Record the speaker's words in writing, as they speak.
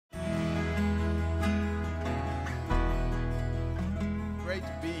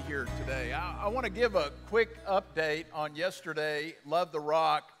here today. I want to give a quick update on yesterday, Love the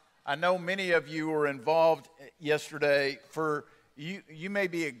Rock. I know many of you were involved yesterday. For you may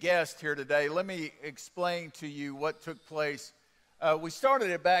be a guest here today. Let me explain to you what took place. We started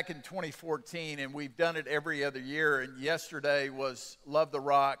it back in 2014, and we've done it every other year. And yesterday was Love the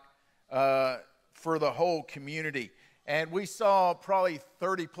Rock for the whole community. And we saw probably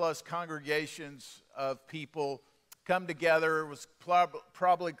 30-plus congregations of people come together. It was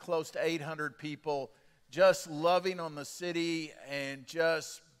probably close to 800 people just loving on the city and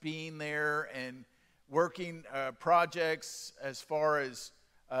just being there and working projects as far as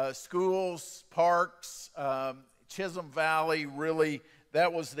schools, parks, Chisholm Valley. Really,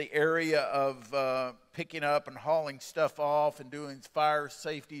 that was the area of picking up and hauling stuff off and doing fire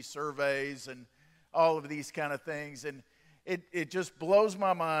safety surveys and all of these kind of things. And it just blows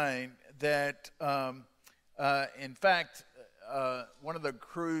my mind that in fact, one of the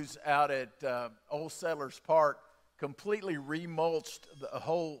crews out at Old Settlers Park completely remulched the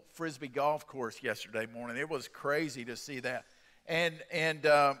whole Frisbee golf course yesterday morning. It was crazy to see that. And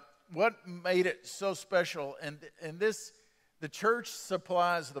what made it so special, and this, the church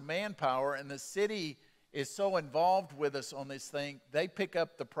supplies the manpower, and the city is so involved with us on this thing. They pick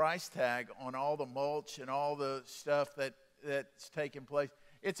up the price tag on all the mulch and all the stuff that's taking place.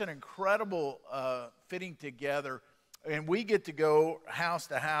 It's an incredible fitting together, and we get to go house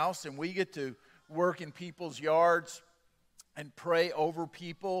to house, and we get to work in people's yards and pray over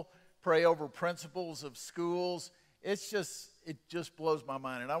people, pray over principals of schools. It just blows my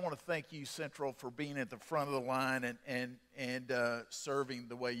mind, and I want to thank you, Central, for being at the front of the line and serving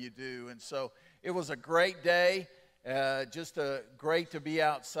the way you do. And so it was a great day, just great to be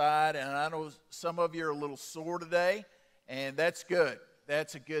outside, and I know some of you are a little sore today, and that's good.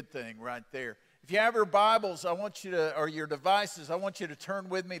 That's a good thing right there. If you have your Bibles, I want you to, or your devices, I want you to turn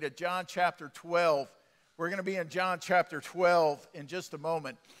with me to John chapter 12. We're going to be in John chapter 12 in just a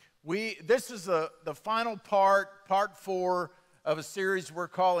moment. This is the final part 4 of a series we're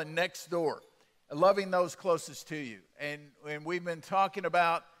calling Next Door, loving those closest to you. And we've been talking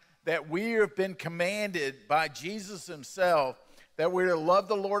about that we have been commanded by Jesus himself that we're to love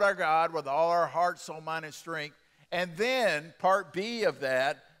the Lord our God with all our heart, soul, mind, and strength. And then part B of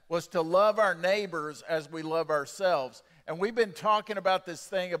that was to love our neighbors as we love ourselves. And we've been talking about this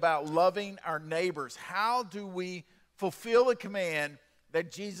thing about loving our neighbors. How do we fulfill the command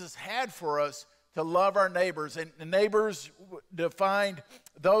that Jesus had for us to love our neighbors? And the neighbors defined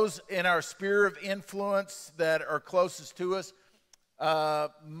those in our sphere of influence that are closest to us.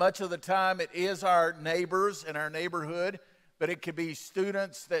 Much of the time it is our neighbors in our neighborhood. But it could be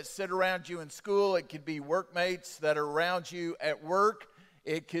students that sit around you in school. It could be workmates that are around you at work.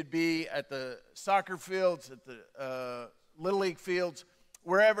 It could be at the soccer fields, at the Little League fields,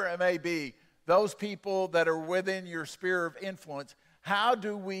 wherever it may be. Those people that are within your sphere of influence, how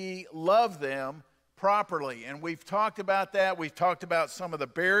do we love them properly? And we've talked about that. We've talked about some of the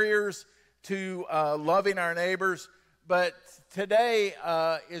barriers to loving our neighbors. But today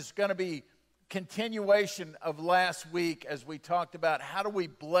is going to be continuation of last week as we talked about how do we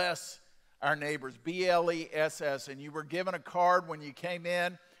bless our neighbors, B.L.E.S.S. And you were given a card when you came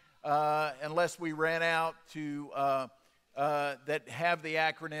in, unless we ran out to that have the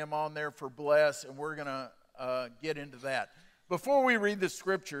acronym on there for bless, and we're going to get into that. Before we read the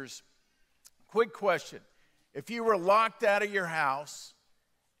scriptures, quick question. If you were locked out of your house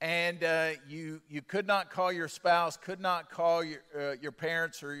and you could not call your spouse, could not call your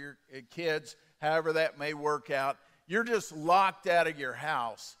parents or your kids, however that may work out, you're just locked out of your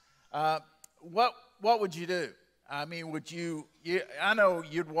house. What would you do? I mean, I know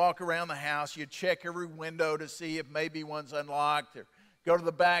you'd walk around the house, you'd check every window to see if maybe one's unlocked, or go to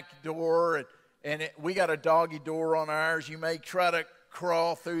the back door, and we got a doggy door on ours. You may try to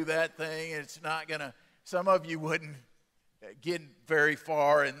crawl through that thing, and it's not going to, some of you wouldn't get very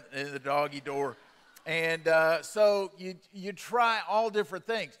far in the doggy door. And so you try all different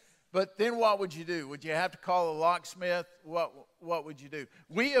things. But then what would you do? Would you have to call a locksmith? What would you do?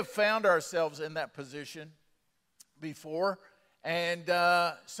 We have found ourselves in that position before. And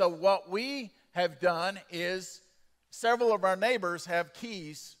so what we have done is several of our neighbors have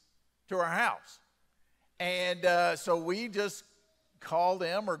keys to our house. And so we just call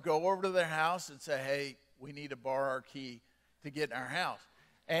them or go over to their house and say, hey, we need to borrow our key to get in our house.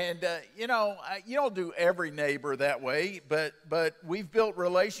 And, you don't do every neighbor that way, but we've built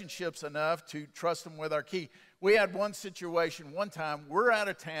relationships enough to trust them with our key. We had one situation one time, we're out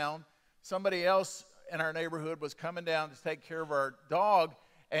of town, somebody else in our neighborhood was coming down to take care of our dog,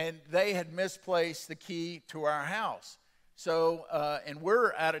 and they had misplaced the key to our house. So, and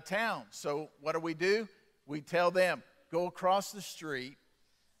we're out of town. So what do? We tell them, go across the street,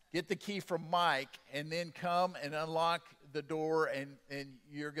 get the key from Mike, and then come and unlock the door, and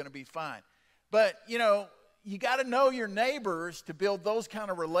you're going to be fine. But, you know, you got to know your neighbors to build those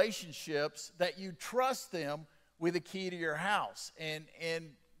kind of relationships that you trust them with a key to your house. And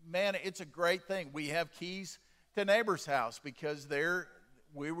man, it's a great thing. We have keys to neighbors' house because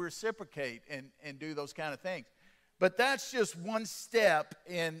we reciprocate and do those kind of things. But that's just one step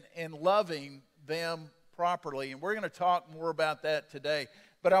in loving them properly. And we're going to talk more about that today.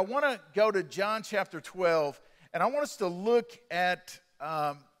 But I want to go to John chapter 12, and I want us to look at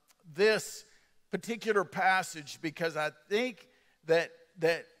this particular passage because I think that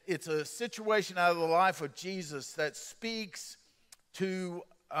it's a situation out of the life of Jesus that speaks to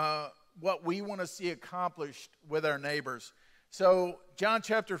what we want to see accomplished with our neighbors. So John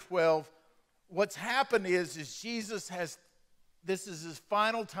chapter 12, what's happened is Jesus this is his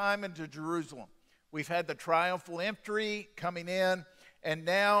final time into Jerusalem. We've had the triumphal entry coming in, and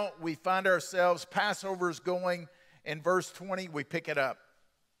now we find ourselves, Passover is going, in verse 20, we pick it up.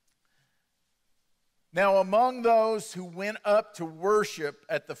 Now among those who went up to worship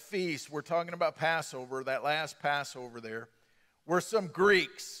at the feast, we're talking about Passover, that last Passover there, were some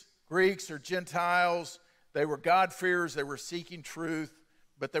Greeks. Greeks or Gentiles. They were God-fearers, they were seeking truth,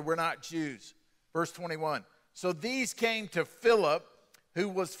 but they were not Jews. Verse 21, so these came to Philip, who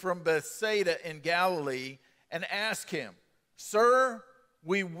was from Bethsaida in Galilee, and asked him, Sir,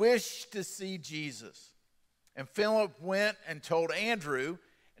 we wish to see Jesus. And Philip went and told Andrew,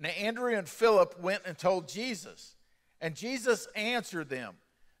 and Andrew and Philip went and told Jesus. And Jesus answered them,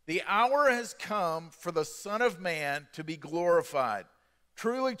 the hour has come for the Son of Man to be glorified.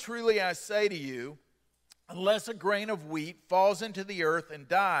 Truly, truly, I say to you, unless a grain of wheat falls into the earth and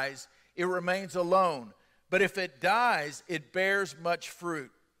dies, it remains alone. But if it dies, it bears much fruit.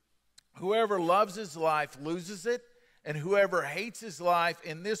 Whoever loves his life loses it, and whoever hates his life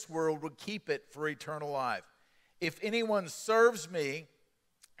in this world will keep it for eternal life. If anyone serves me,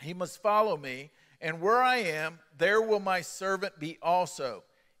 he must follow me, and where I am, there will my servant be also.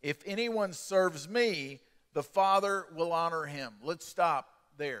 If anyone serves me, the Father will honor him. Let's stop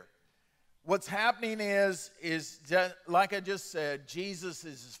there. What's happening is just, like I just said, Jesus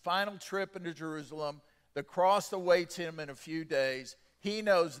is his final trip into Jerusalem. The cross awaits him in a few days. He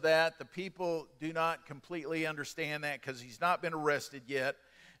knows that. The people do not completely understand that because he's not been arrested yet.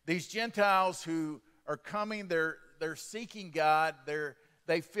 These Gentiles who are coming, they're seeking God.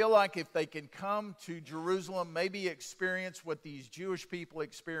 They feel like if they can come to Jerusalem, maybe experience what these Jewish people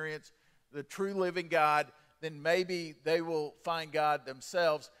experience, the true living God, then maybe they will find God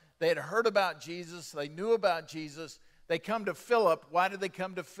themselves. They had heard about Jesus. They knew about Jesus. They come to Philip. Why did they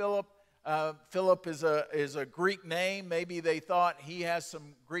come to Philip? Philip is a Greek name. Maybe they thought he has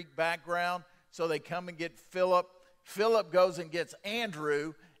some Greek background, so they come and get Philip. Philip goes and gets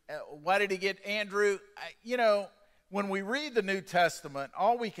Andrew. Why did he get Andrew? When we read the New Testament,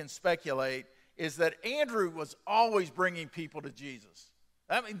 all we can speculate is that Andrew was always bringing people to Jesus.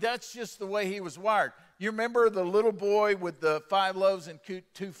 I mean, that's just the way he was wired. You remember the little boy with the 5 loaves and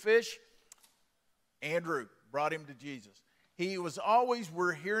 2 fish? Andrew brought him to Jesus. He was always,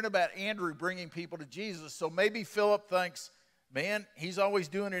 we're hearing about Andrew bringing people to Jesus, so maybe Philip thinks, man, he's always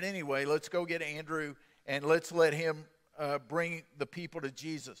doing it anyway. Let's go get Andrew and let's let him bring the people to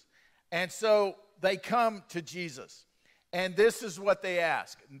Jesus. And so they come to Jesus, and this is what they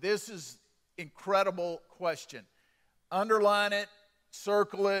ask. This is incredible question. Underline it,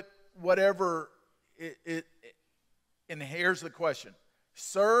 circle it, whatever and here's the question.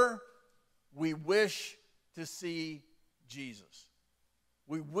 Sir, we wish to see Jesus.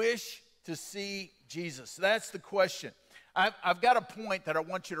 We wish to see Jesus. That's the question. I've got a point that I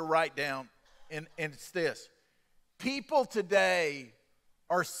want you to write down, and it's this. People today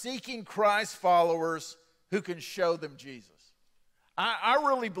are seeking Christ followers who can show them Jesus. I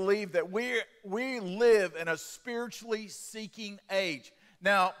really believe that we live in a spiritually seeking age.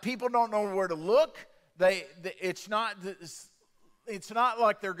 Now, people don't know where to look. It's not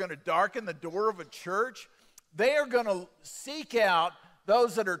like they're going to darken the door of a church. They are going to seek out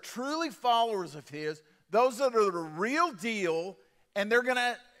those that are truly followers of his, those that are the real deal, and they're going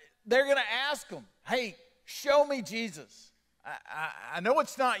to ask them, hey, show me Jesus. I know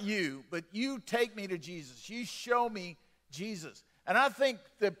it's not you, but you take me to Jesus. You show me Jesus. And I think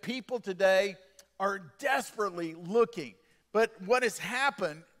that people today are desperately looking. But what has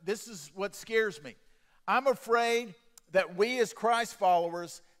happened, this is what scares me. I'm afraid that we as Christ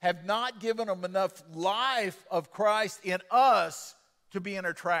followers have not given them enough life of Christ in us to be an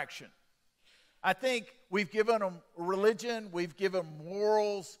attraction. I think we've given them religion, we've given them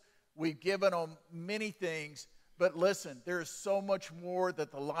morals, we've given them many things. But listen, there is so much more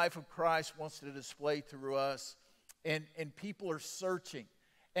that the life of Christ wants to display through us. And people are searching.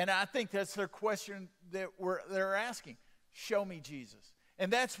 And I think that's their question that they're asking. Show me Jesus.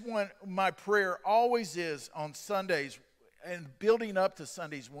 And that's what my prayer always is on Sundays and building up to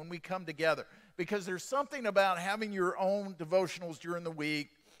Sundays when we come together. Because there's something about having your own devotionals during the week,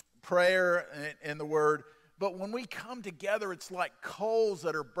 prayer and the Word. But when we come together, it's like coals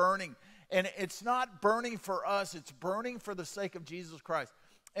that are burning. And it's not burning for us, it's burning for the sake of Jesus Christ.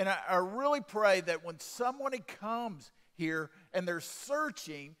 And I really pray that when somebody comes here and they're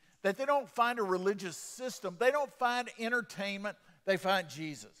searching, that they don't find a religious system, they don't find entertainment, they find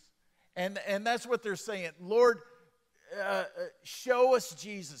Jesus. And that's what they're saying. Lord, show us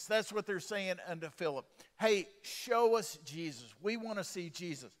Jesus. That's what they're saying unto Philip. Hey, show us Jesus. We want to see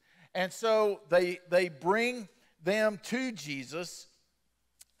Jesus. And so they bring them to Jesus.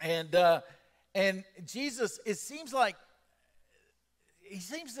 And Jesus, it seems like he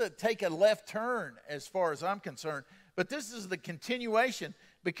seems to take a left turn as far as I'm concerned. But this is the continuation,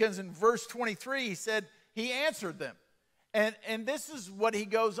 because in verse 23 he said he answered them. And this is what he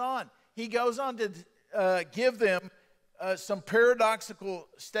goes on. He goes on to give them some paradoxical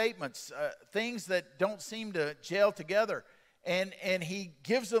statements, things that don't seem to gel together. And he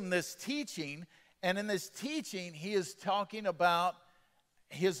gives them this teaching. And in this teaching, he is talking about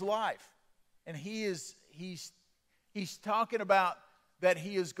his life. And he's talking about that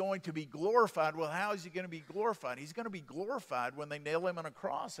he is going to be glorified. Well, how is he going to be glorified? He's going to be glorified when they nail him on a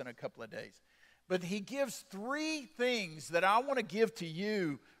cross in a couple of days. But he gives three things that I want to give to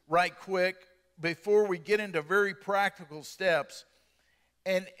you right quick before we get into very practical steps.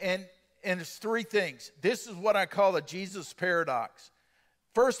 And it's three things. This is what I call the Jesus paradox.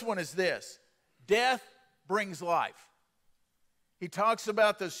 First one is this: death brings life. He talks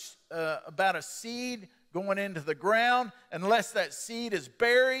about this about a seed going into the ground. Unless that seed is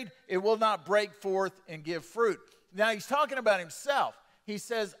buried, it will not break forth and give fruit. Now, he's talking about himself. He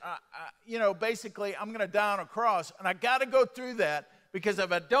says, basically, I'm going to die on a cross, and I got to go through that, because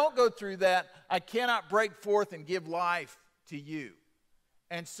if I don't go through that, I cannot break forth and give life to you.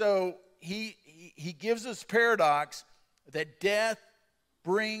 And so he gives us paradox that death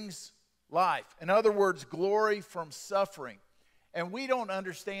brings life. In other words, glory from suffering. And we don't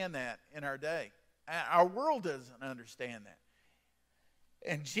understand that in our day. Our world doesn't understand that.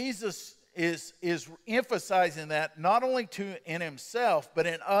 And Jesus is emphasizing that not only in himself, but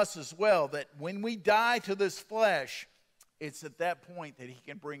in us as well, that when we die to this flesh, it's at that point that he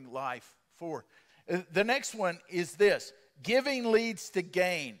can bring life forth. The next one is this: giving leads to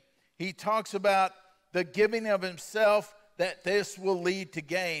gain. He talks about the giving of himself, that this will lead to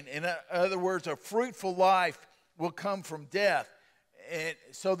gain. In other words, a fruitful life will come from death. And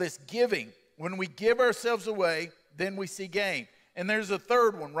so this giving, when we give ourselves away, then we see gain. And there's a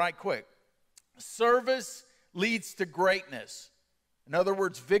third one right quick. Service leads to greatness. In other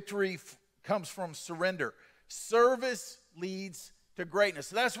words, victory comes from surrender. Service leads to greatness.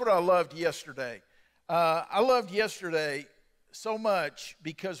 So that's what I loved yesterday. I loved yesterday so much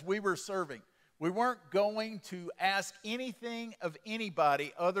because we were serving. We weren't going to ask anything of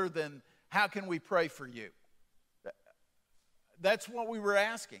anybody other than, how can we pray for you? That's what we were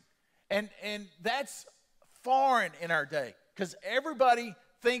asking. And that's foreign in our day, because everybody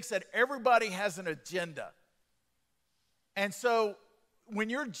thinks that everybody has an agenda. And so when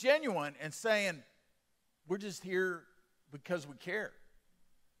you're genuine and saying, we're just here because we care,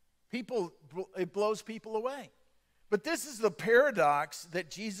 it blows people away. But this is the paradox that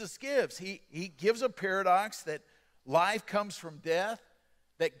Jesus gives. He gives a paradox that life comes from death,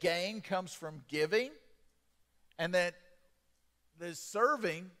 that gain comes from giving, and that the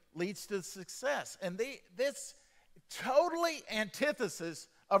serving leads to success. And this totally antithesis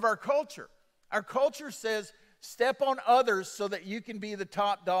of our culture. Our culture says, step on others so that you can be the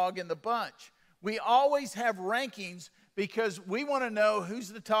top dog in the bunch. We always have rankings because we want to know who's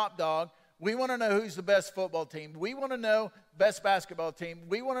the top dog. We want to know who's the best football team. We want to know best basketball team.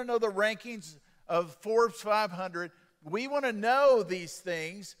 We want to know the rankings of Forbes 500. We want to know these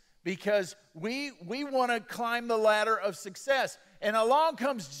things because we want to climb the ladder of success. And along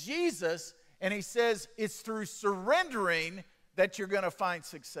comes Jesus, and he says it's through surrendering that you're going to find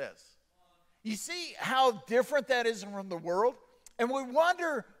success. You see how different that is from the world? And we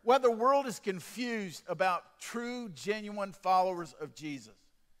wonder why the world is confused about true, genuine followers of Jesus.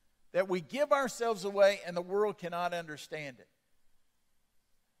 That we give ourselves away and the world cannot understand it.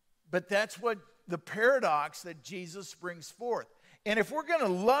 But that's what the paradox that Jesus brings forth. And if we're going to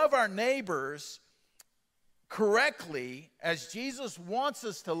love our neighbors correctly, as Jesus wants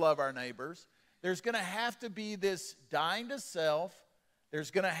us to love our neighbors, there's going to have to be this dying to self.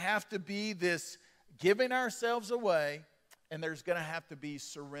 There's going to have to be this giving ourselves away. And there's going to have to be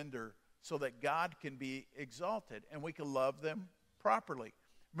surrender so that God can be exalted and we can love them properly.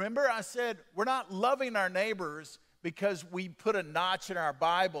 Remember, I said we're not loving our neighbors because we put a notch in our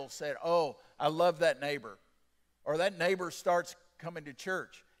Bible, said, oh, I love that neighbor. Or that neighbor starts coming to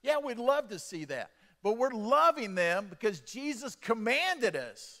church. Yeah, we'd love to see that. But we're loving them because Jesus commanded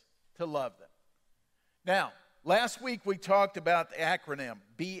us to love them. Now, last week we talked about the acronym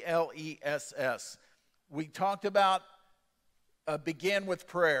B.L.E.S.S. We talked about begin with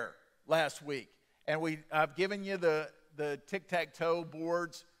prayer last week. And I've given you the tic-tac-toe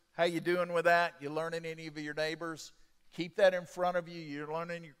boards. How you doing with that? You learning any of your neighbors? Keep that in front of you. You're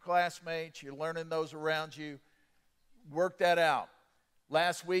learning your classmates. You're learning those around you. Work that out.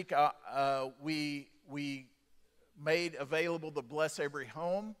 Last week we made available the Bless Every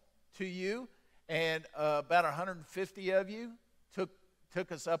Home to you. And about 150 of you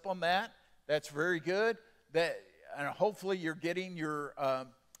took us up on that. That's very good. And hopefully you're getting your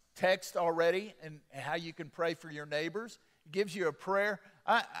text already and how you can pray for your neighbors. It gives you a prayer.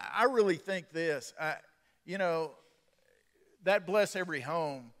 I really think this. That Bless Every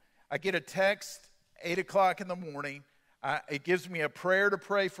Home, I get a text 8 o'clock in the morning. It gives me a prayer to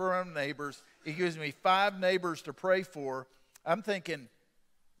pray for our neighbors. It gives me 5 neighbors to pray for. I'm thinking,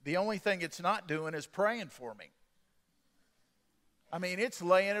 the only thing it's not doing is praying for me. I mean, it's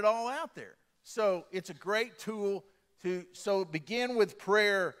laying it all out there. So it's a great tool so begin with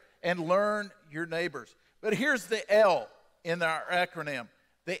prayer and learn your neighbors. But here's the L in our acronym.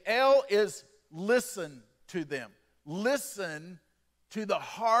 The L is listen to them. Listen to the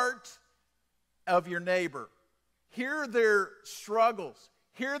heart of your neighbor. Hear their struggles.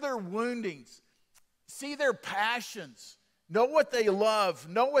 Hear their woundings. See their passions. Know what they love.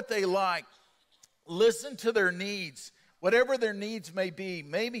 Know what they like. Listen to their needs, whatever their needs may be.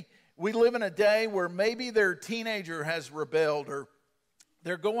 Maybe we live in a day where maybe their teenager has rebelled or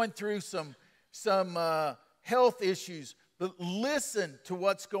they're going through some health issues. But listen to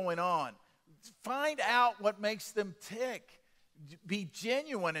what's going on. Find out what makes them tick. Be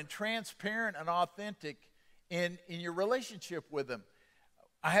genuine and transparent and authentic in your relationship with them.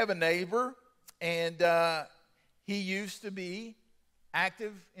 I have a neighbor, and he used to be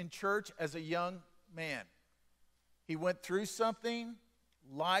active in church as a young man. He went through something,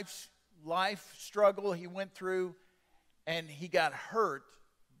 life struggle he went through, and he got hurt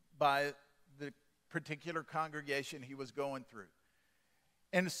by the particular congregation he was going through.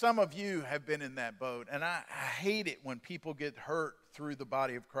 And some of you have been in that boat, and I hate it when people get hurt through the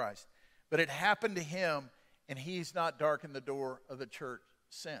body of Christ. But it happened to him, and he's not darkened the door of the church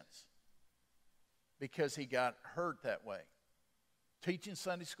since because he got hurt that way, teaching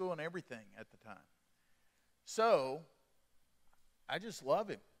Sunday school and everything at the time. So I just love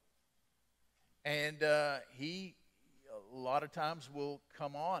him. And he, a lot of times, will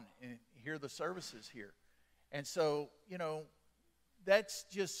come on and hear the services here. And so, that's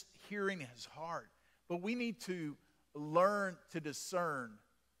just hearing his heart. But we need to learn to discern.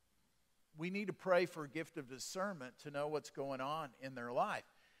 We need to pray for a gift of discernment to know what's going on in their life.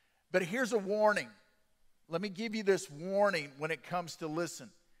 But here's a warning. Let me give you this warning when it comes to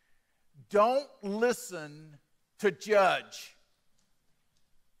listen. Don't listen to judge.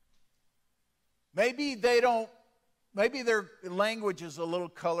 Maybe their language is a little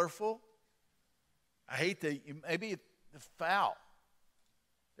colorful. Maybe the foul.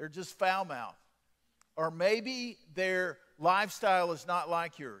 They're just foul-mouthed. Or maybe their lifestyle is not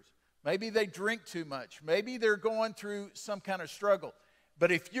like yours. Maybe they drink too much. Maybe they're going through some kind of struggle.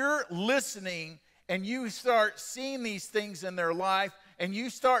 But if you're listening and you start seeing these things in their life and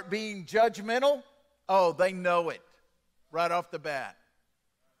you start being judgmental, oh, they know it right off the bat.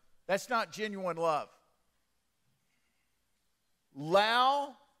 That's not genuine love.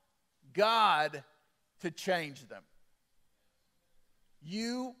 Allow God to change them.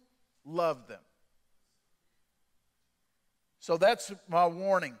 You love them. So that's my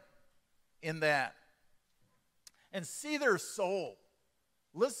warning in that. And see their soul.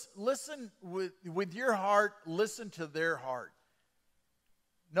 Listen with your heart, listen to their heart.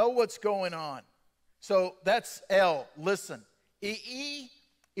 Know what's going on. So that's L, listen. E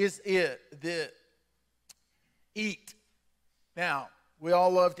is eat. Now, we all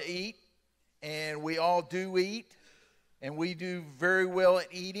love to eat, and we all do eat, and we do very well at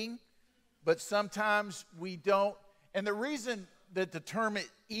eating, but sometimes we don't. And the reason that the term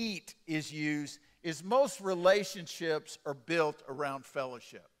eat is used is most relationships are built around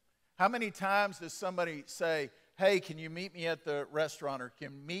fellowship. How many times does somebody say, hey, can you meet me at the restaurant, or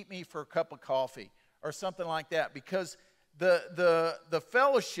can you meet me for a cup of coffee or something like that? Because the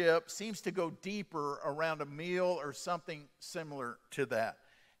fellowship seems to go deeper around a meal or something similar to that.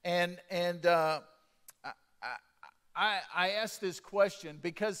 And I ask this question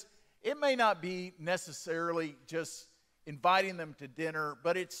because it may not be necessarily just inviting them to dinner,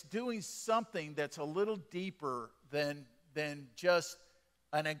 but it's doing something that's a little deeper than just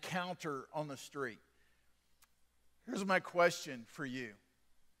an encounter on the street. Here's my question for you.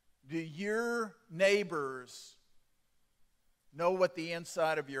 Do your neighbors know what the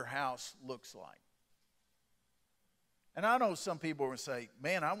inside of your house looks like? And I know some people will say,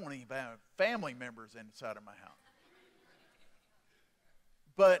 man, I won't even have family members inside of my house.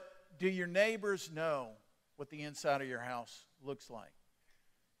 But do your neighbors know what the inside of your house looks like?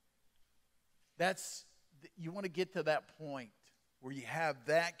 You want to get to that point where you have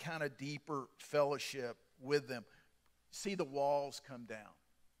that kind of deeper fellowship with them. See the walls come down.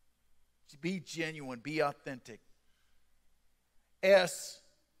 Be genuine, be authentic. The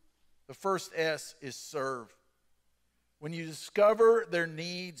first S is serve. When you discover their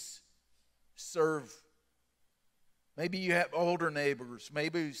needs, serve. Maybe you have older neighbors,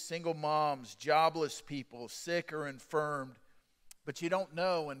 maybe single moms, jobless people, sick or infirmed, but you don't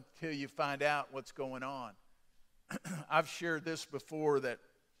know until you find out what's going on. I've shared this before, that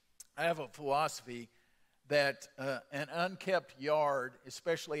I have a philosophy that an unkept yard,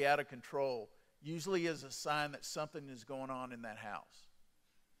 especially out of control, usually is a sign that something is going on in that house.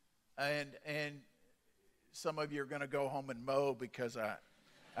 And some of you are going to go home and mow because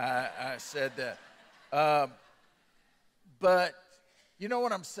I said that. But you know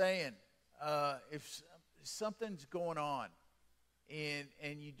what I'm saying? If something's going on,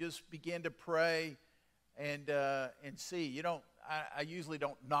 and you just begin to pray and see, I usually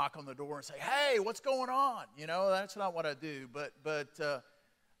don't knock on the door and say, hey, what's going on? That's not what I do. But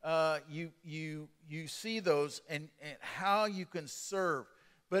you see those and how you can serve.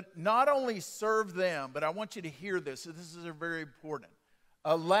 But not only serve them, but I want you to hear this. This is very important.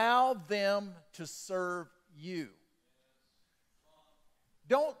 Allow them to serve you.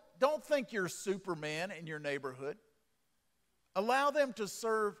 Don't think you're Superman in your neighborhood. Allow them to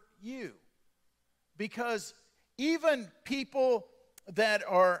serve you. Because even people that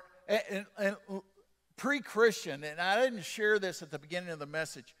are pre-Christian, and I didn't share this at the beginning of the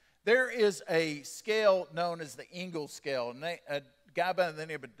message, there is a scale known as the Engel scale. And a guy by the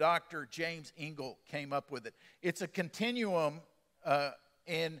name of Dr. James Engel came up with it. It's a continuum,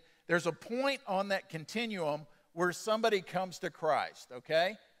 and there's a point on that continuum where somebody comes to Christ,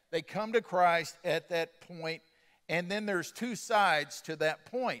 okay? They come to Christ at that point, and then there's two sides to that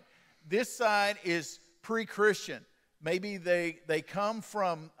point. This side is pre-Christian. Maybe they come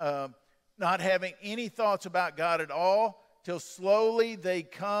from not having any thoughts about God at all, till slowly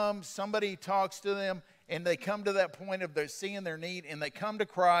somebody talks to them, and they come to that point of seeing their need, and they come to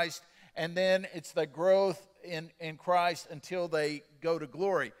Christ, and then it's the growth in Christ until they go to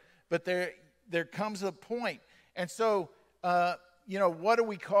glory. But there comes a point. And so, what do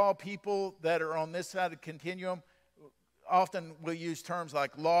we call people that are on this side of the continuum? Often we'll use terms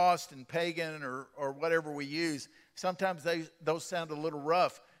like lost and pagan or whatever we use. Sometimes those sound a little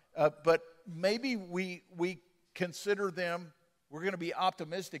rough. But maybe we consider them, we're going to be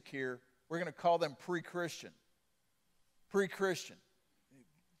optimistic here, we're going to call them pre-Christian. Pre-Christian.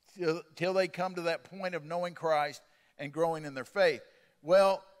 Till they come to that point of knowing Christ and growing in their faith.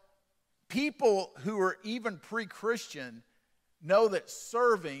 Well, people who are even pre-Christian know that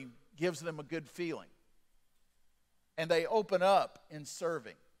serving gives them a good feeling. And they open up in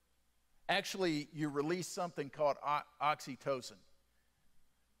serving. Actually, you release something called oxytocin.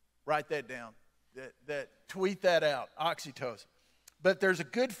 Write that down. Tweet that out, oxytocin. But there's a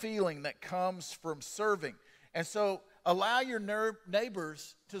good feeling that comes from serving. And so allow your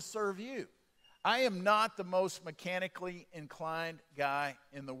neighbors to serve you. I am not the most mechanically inclined guy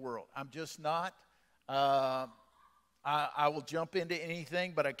in the world. I'm just not. I will jump into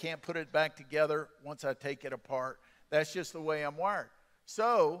anything, but I can't put it back together once I take it apart. That's just the way I'm wired.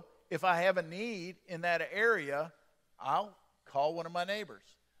 So if I have a need in that area, I'll call one of my neighbors.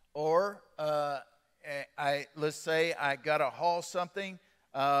 Or let's say I got to haul something,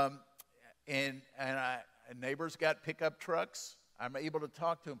 and a neighbor's got pickup trucks. I'm able to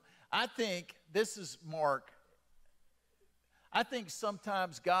talk to them. I think, this is Mark, I think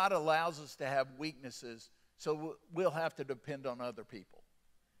sometimes God allows us to have weaknesses, so we'll have to depend on other people.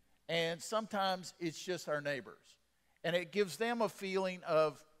 And sometimes it's just our neighbors. And it gives them a feeling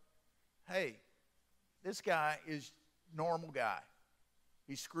of, hey, this guy is normal guy.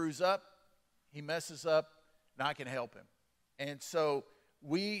 He screws up, he messes up, and I can help him. And so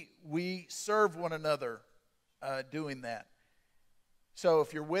we serve one another doing that. So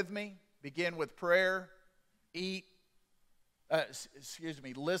if you're with me, begin with prayer,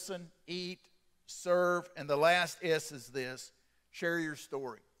 listen, eat, serve, and the last S is this: share your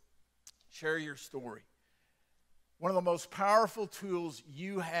story. Share your story. One of the most powerful tools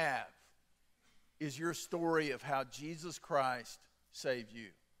you have is your story of how Jesus Christ saved you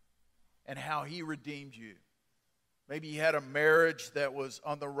and how he redeemed you. Maybe you had a marriage that was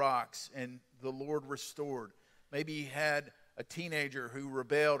on the rocks and the Lord restored. Maybe you had a teenager who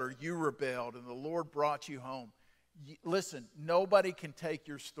rebelled, or you rebelled and the Lord brought you home. Listen, nobody can take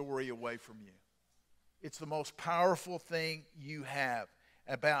your story away from you. It's the most powerful thing you have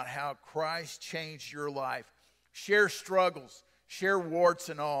about how Christ changed your life. Share struggles, share warts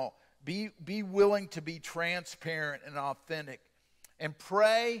and all. Be willing to be transparent and authentic. And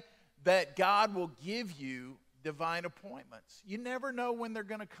pray that God will give you divine appointments. You never know when they're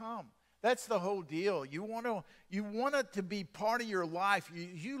going to come. That's the whole deal. You want it to be part of your life.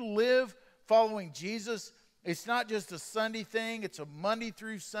 You live following Jesus. It's not just a Sunday thing. It's a Monday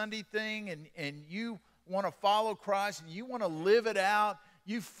through Sunday thing. And you want to follow Christ, and you want to live it out.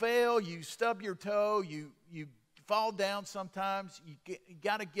 You fail. You stub your toe. You fall down sometimes. You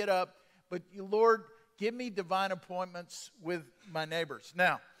got to get up. But Lord, give me divine appointments with my neighbors.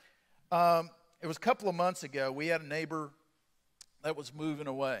 Now, it was a couple of months ago. We had a neighbor that was moving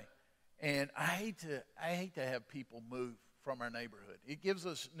away. And I hate to have people move from our neighborhood. It gives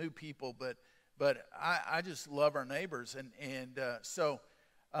us new people, but I just love our neighbors. So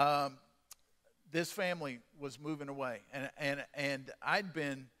this family was moving away. And I'd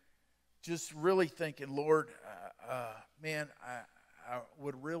been just really thinking, Lord, man, I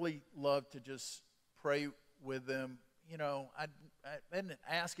would really love to just pray with them. You know, I've been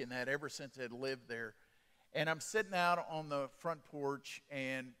asking that ever since I'd lived there. And I'm sitting out on the front porch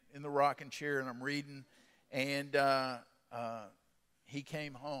and in the rocking chair, and I'm reading, and he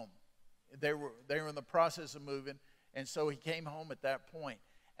came home. They were in the process of moving, and so he came home at that point.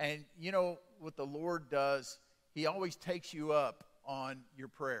 And you know what the Lord does? He always takes you up on your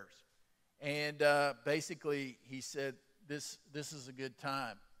prayers. And basically, he said, "This is a good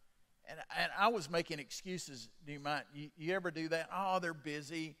time." And I was making excuses. Do you mind? You ever do that? Oh, they're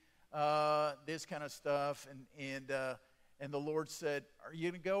busy. This kind of stuff, and the Lord said, "Are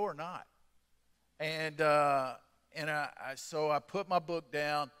you going to go or not?" So I put my book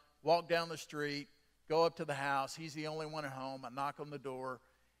down, walk down the street, go up to the house. He's the only one at home. I knock on the door,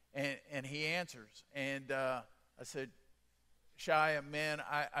 and he answers. And I said, "Shia, man,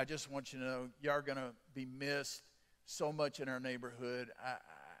 I just want you to know you are going to be missed so much in our neighborhood. I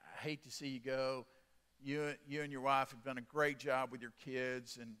hate to see you go. You and your wife have done a great job with your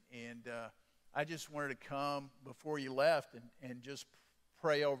kids, and I just wanted to come before you left and just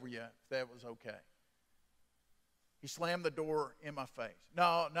pray over you, if that was okay." He slammed the door in my face.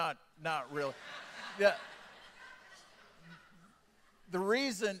 No, not really. The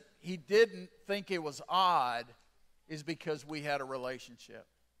reason he didn't think it was odd is because we had a relationship.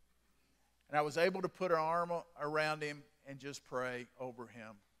 And I was able to put an arm around him and just pray over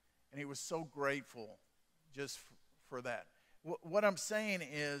him. And he was so grateful just for that. What I'm saying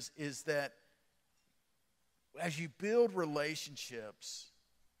is that as you build relationships,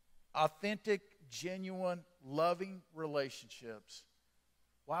 authentic, genuine, loving relationships,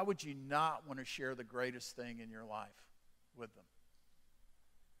 why would you not want to share the greatest thing in your life with them?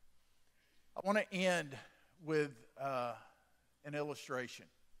 I want to end with an illustration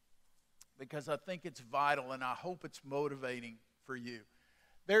because I think it's vital and I hope it's motivating for you.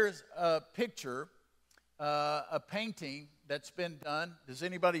 There's a picture, a painting that's been done. Does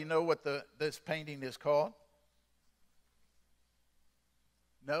anybody know what this painting is called?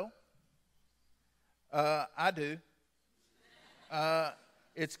 No? I do.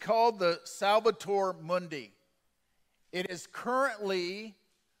 It's called the Salvator Mundi. It is currently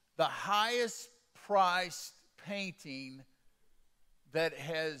the highest priced painting that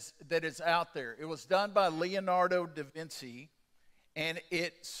is out there. It was done by Leonardo da Vinci, and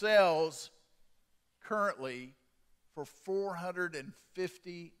it sells currently for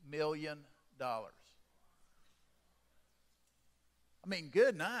 $450 million. I mean,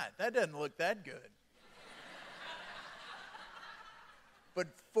 good night. That doesn't look that good. But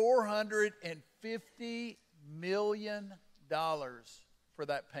 $450 million for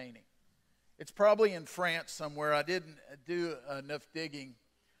that painting. It's probably in France somewhere. I didn't do enough digging.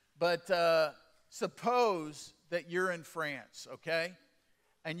 But suppose that you're in France, okay?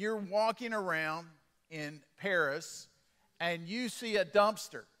 And you're walking around in Paris and you see a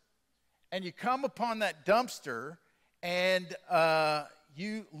dumpster, and you come upon that dumpster, and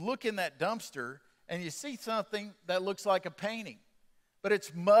you look in that dumpster, and you see something that looks like a painting, but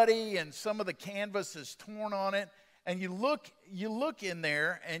it's muddy, and some of the canvas is torn on it, and you look in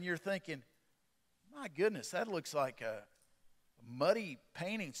there, and you're thinking, my goodness, that looks like a muddy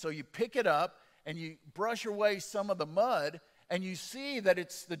painting. So you pick it up, and you brush away some of the mud, and you see that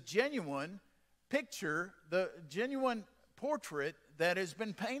it's the genuine picture, the genuine portrait that has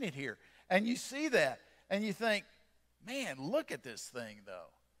been painted here. And you see that, and you think, man, look at this thing,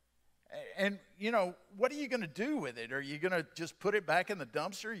 though. And, you know, what are you going to do with it? Are you going to just put it back in the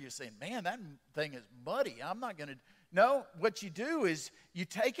dumpster? You're saying, man, that thing is muddy. I'm not going to. No, what you do is you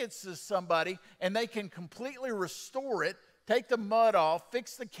take it to somebody, and they can completely restore it, take the mud off,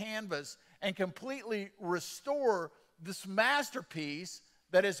 fix the canvas, and completely restore this masterpiece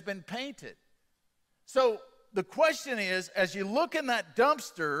that has been painted. So the question is, as you look in that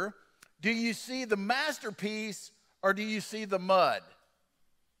dumpster, do you see the masterpiece or do you see the mud?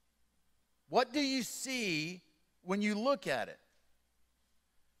 What do you see when you look at it?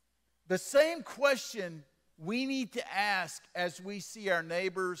 The same question we need to ask as we see our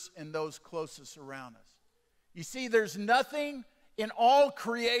neighbors and those closest around us. You see, there's nothing in all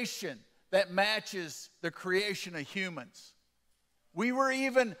creation that matches the creation of humans. We were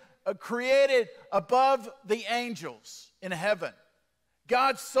even created above the angels in heaven.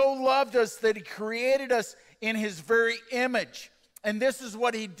 God so loved us that he created us in his very image. And this is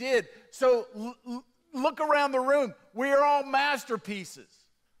what he did. So look around the room. We are all masterpieces.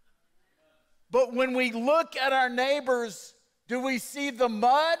 But when we look at our neighbors, do we see the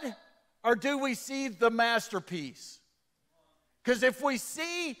mud or do we see the masterpiece? Because if we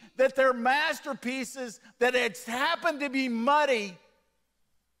see that they're masterpieces, that it's happened to be muddy,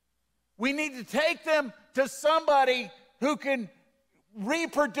 we need to take them to somebody who can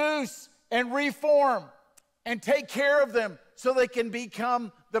reproduce and reform and take care of them so they can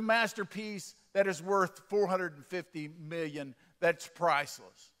become the masterpiece that is worth $450 million, that's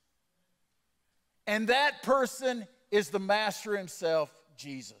priceless. And that person is the master himself,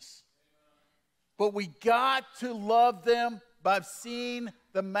 Jesus. But we got to love them by seeing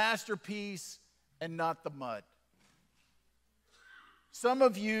the masterpiece and not the mud. Some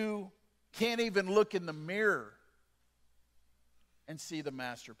of you can't even look in the mirror and see the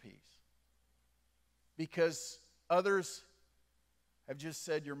masterpiece because others have just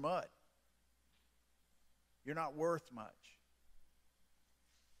said you're mud. You're not worth much.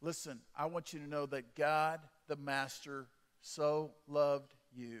 Listen, I want you to know that God, the Master, so loved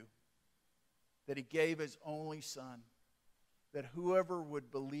you that he gave his only Son, that whoever would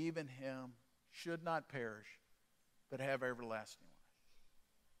believe in him should not perish, but have everlasting life.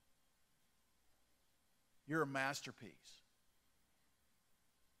 You're a masterpiece.